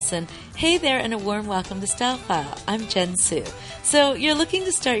Johnson. Hey there, and a warm welcome to Style File. I'm Jen Su. So you're looking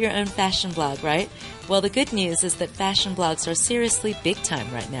to start your own fashion blog, right? Well, the good news is that fashion blogs are seriously big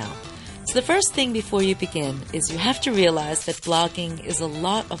time right now. So the first thing before you begin is you have to realize that blogging is a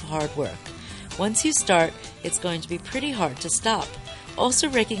lot of hard work. Once you start, it's going to be pretty hard to stop. Also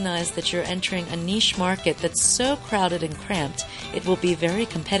recognize that you're entering a niche market that's so crowded and cramped, it will be very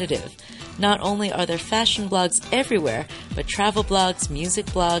competitive. Not only are there fashion blogs everywhere, but travel blogs, music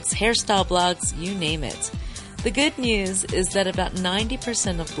blogs, hairstyle blogs, you name it. The good news is that about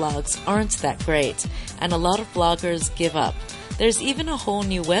 90% of blogs aren't that great, and a lot of bloggers give up. There's even a whole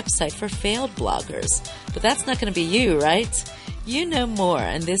new website for failed bloggers. But that's not going to be you, right? You know more,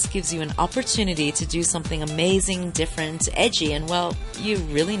 and this gives you an opportunity to do something amazing, different, edgy, and well, you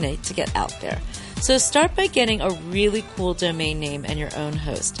really need to get out there. So start by getting a really cool domain name and your own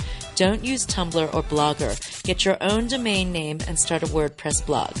host. Don't use Tumblr or Blogger. Get your own domain name and start a WordPress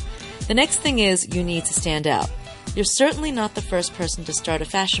blog. The next thing is you need to stand out. You're certainly not the first person to start a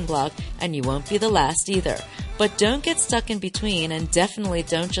fashion blog, and you won't be the last either. But don't get stuck in between, and definitely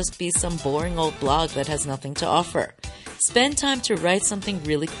don't just be some boring old blog that has nothing to offer. Spend time to write something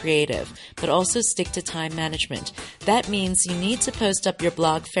really creative, but also stick to time management. That means you need to post up your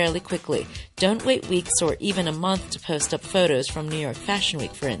blog fairly quickly. Don't wait weeks or even a month to post up photos from New York Fashion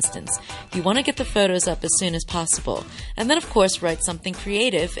Week, for instance. You want to get the photos up as soon as possible. And then, of course, write something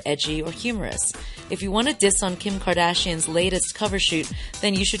creative, edgy, or humorous. If you want to diss on Kim Kardashian's latest cover shoot,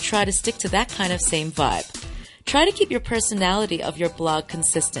 then you should try to stick to that kind of same vibe. Try to keep your personality of your blog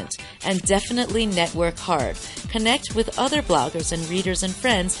consistent, and definitely network hard. Connect with other bloggers and readers and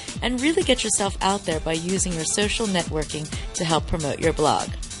friends, and really get yourself out there by using your social networking to help promote your blog.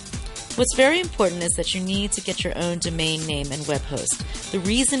 What's very important is that you need to get your own domain name and web host. The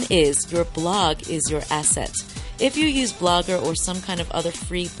reason is your blog is your asset. If you use Blogger or some kind of other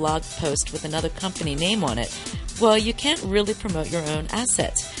free blog post with another company name on it, well, you can't really promote your own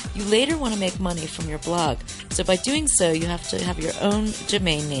asset. You later want to make money from your blog, so by doing so, you have to have your own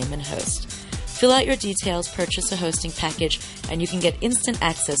domain name and host. Fill out your details, purchase a hosting package, and you can get instant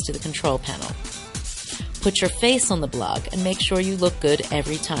access to the control panel. Put your face on the blog and make sure you look good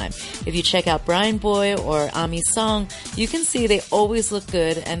every time. If you check out Brian Boy or Ami Song, you can see they always look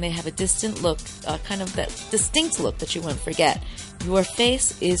good and they have a distant look, kind of that distinct look that you won't forget. Your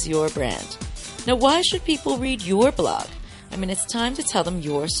face is your brand. Now, why should people read your blog? I mean, it's time to tell them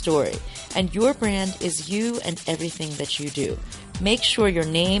your story. And your brand is you and everything that you do. Make sure your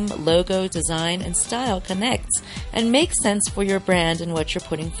name, logo, design, and style connects and makes sense for your brand and what you're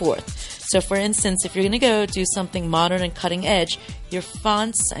putting forth. So, for instance, if you're going to go do something modern and cutting edge, your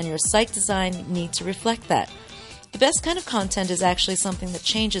fonts and your site design need to reflect that. The best kind of content is actually something that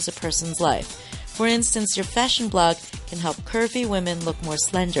changes a person's life. For instance, your fashion blog can help curvy women look more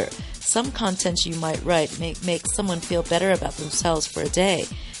slender. Some content you might write make someone feel better about themselves for a day.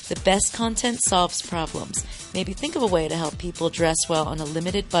 The best content solves problems. Maybe think of a way to help people dress well on a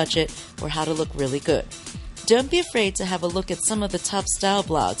limited budget or how to look really good. Don't be afraid to have a look at some of the top style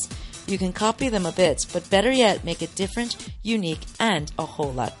blogs. You can copy them a bit, but better yet, make it different, unique, and a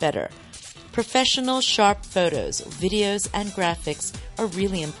whole lot better. Professional, sharp photos, videos, and graphics are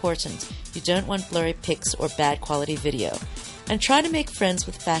really important. You don't want blurry pics or bad quality video. And try to make friends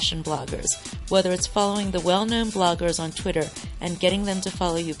with fashion bloggers, whether it's following the well-known bloggers on Twitter and getting them to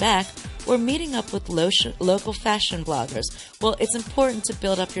follow you back, or meeting up with local fashion bloggers. Well, it's important to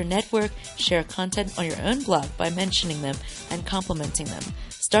build up your network, share content on your own blog by mentioning them and complimenting them.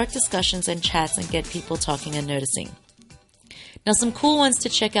 Start discussions and chats and get people talking and noticing. Now, some cool ones to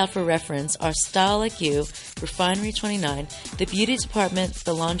check out for reference are Style Like You, Refinery 29, The Beauty Department,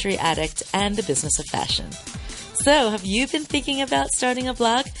 The Laundry Addict, and The Business of Fashion. So, have you been thinking about starting a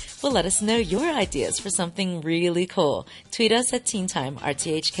blog? Well, let us know your ideas for something really cool. Tweet us at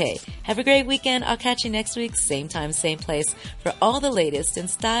TeenTimeRTHK. Have a great weekend. I'll catch you next week, same time, same place, for all the latest in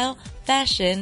style, fashion,